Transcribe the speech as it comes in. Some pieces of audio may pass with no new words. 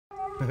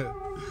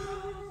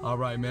All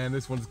right, man,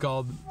 this one's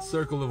called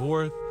Circle of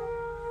Worth.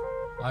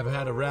 I've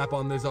had a rap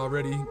on this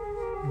already,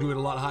 do it a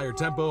lot higher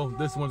tempo.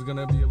 This one's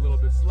gonna be a little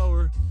bit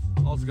slower.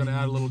 Also gonna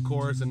add a little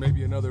chorus and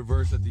maybe another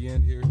verse at the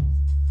end here.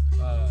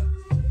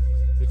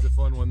 It's a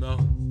fun one though.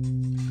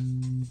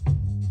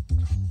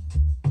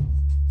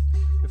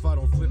 If I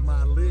don't flip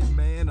my lid,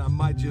 man, I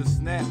might just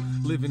snap.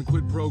 Living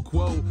quid pro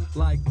quo,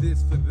 like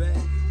this for that.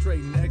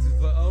 Trading X's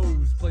for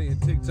O's, playing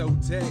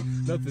tic-toe-tac.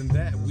 Nothing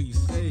that we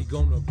say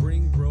gonna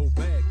bring bro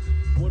back.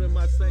 What am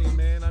I saying,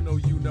 man? I know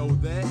you know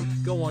that.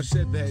 Go on,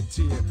 shed that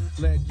tear.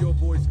 Let your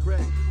voice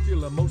crack.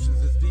 Feel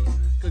emotions as deep,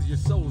 cause your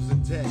soul's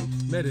intact.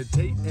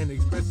 Meditate and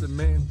express it,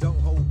 man, don't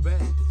hold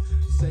back.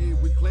 Say it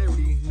with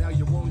clarity, now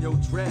you're on your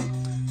track.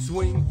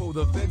 Swing for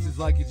the fences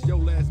like it's your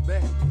last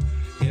bat.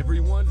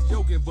 Everyone's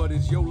joking, but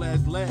it's your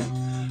last laugh.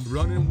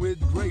 Running with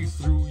grace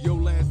through your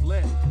last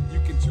lap. You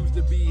can choose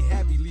to be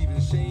happy,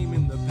 leaving shame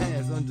in the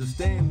past.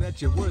 Understand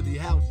that you're worthy.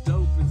 How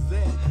dope is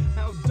that?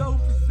 How dope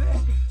is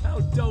that? How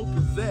dope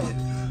is that?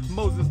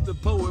 Moses the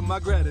poet, my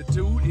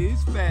gratitude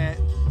is fat.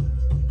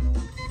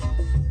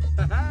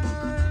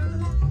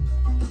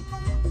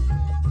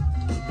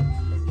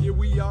 Here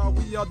we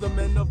are the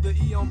men of the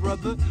E.A.M,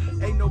 brother.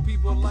 Ain't no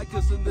people like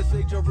us in this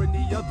age or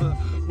any other.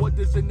 What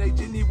is an age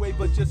anyway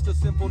but just a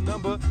simple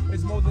number?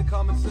 It's more than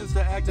common sense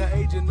to act a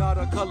age and not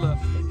a color.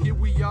 Here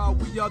we are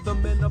the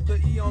men of the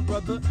E.A.M,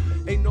 brother.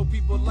 Ain't no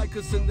people like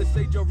us in this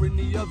age or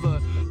any other.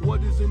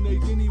 What is an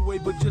age anyway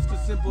but just a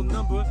simple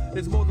number?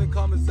 It's more than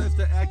common sense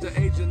to act a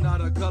age and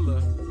not a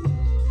color.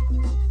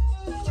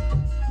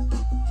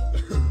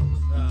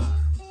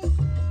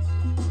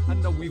 I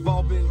know we've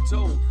all been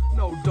told,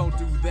 no, don't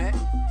do that.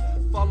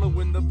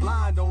 Following the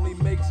blind only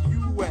makes you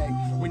whack.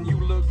 When you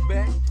look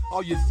back,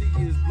 all you see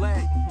is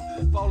black.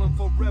 Falling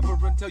forever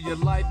until your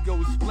life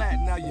goes flat.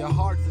 Now your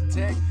heart's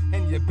attacked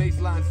and your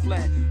baseline's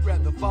flat.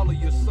 Rather follow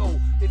your soul,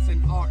 it's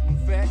an art in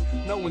fact.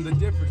 Knowing the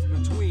difference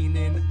between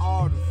an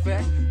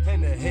artifact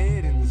and a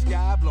head in the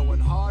sky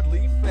blowing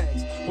hardly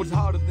facts. What's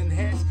harder than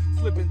hats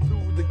slipping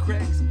through the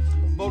cracks?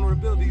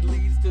 Vulnerability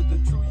leads to the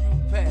true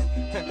you path.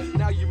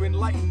 Now you're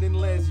enlightened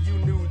unless you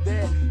knew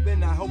that.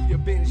 Then I hope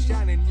you've been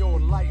shining your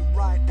light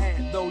right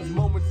at those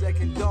moments that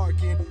can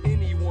darken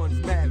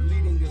anyone's map,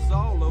 leading us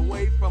all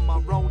away from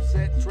our own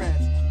set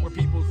traps. Where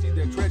people see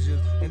their treasures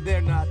and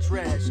they're not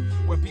trash.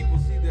 Where people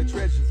see their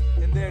treasures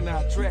and they're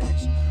not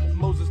trash.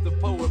 Moses the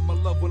poet, my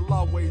love will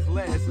always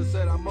last. I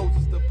said I'm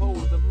Moses the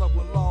poet, the love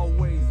will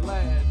always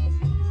last.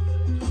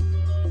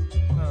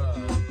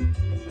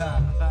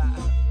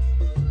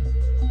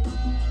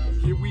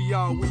 Here we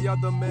are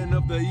the men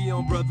of the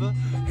E.A.M, brother.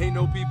 Ain't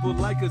no people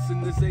like us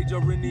in this age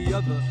or any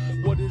other.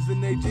 What is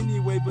an age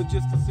anyway but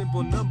just a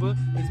simple number?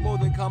 It's more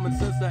than common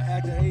sense to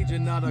act an age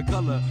and not a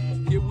color.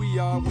 Here we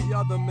are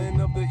the men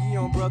of the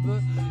E.A.M,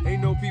 brother.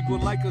 Ain't no people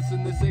like us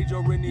in this age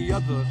or any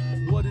other.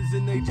 What is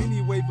an age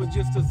anyway but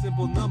just a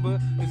simple number?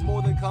 It's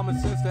more than common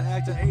sense to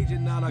act an age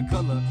and not a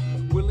color.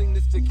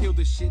 Willingness to kill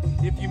the shit,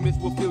 if you miss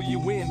we'll fill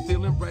you in.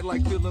 Feeling bright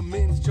like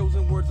filaments,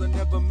 chosen words are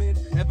never meant.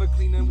 Ever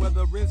clean and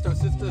weather rinsed, our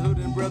sisterhood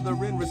and brethren.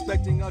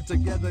 Respecting our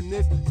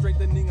togetherness,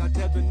 strengthening our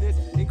tetherness.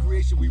 In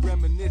creation we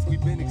reminisce,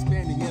 we've been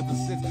expanding ever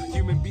since.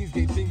 Human beings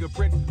gave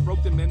fingerprints,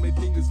 broke them and made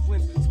fingers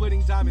flint.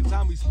 Splitting time and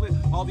time we split,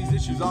 all these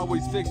issues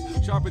always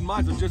fixed. Sharpened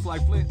minds are just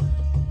like flint.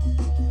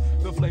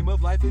 The flame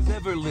of life is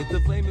ever lit,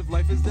 the flame of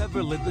life is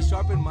ever lit. The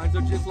sharpened minds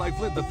are just like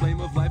flint, the flame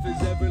of life is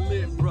ever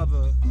lit,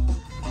 brother.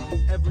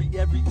 Every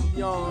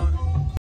eon.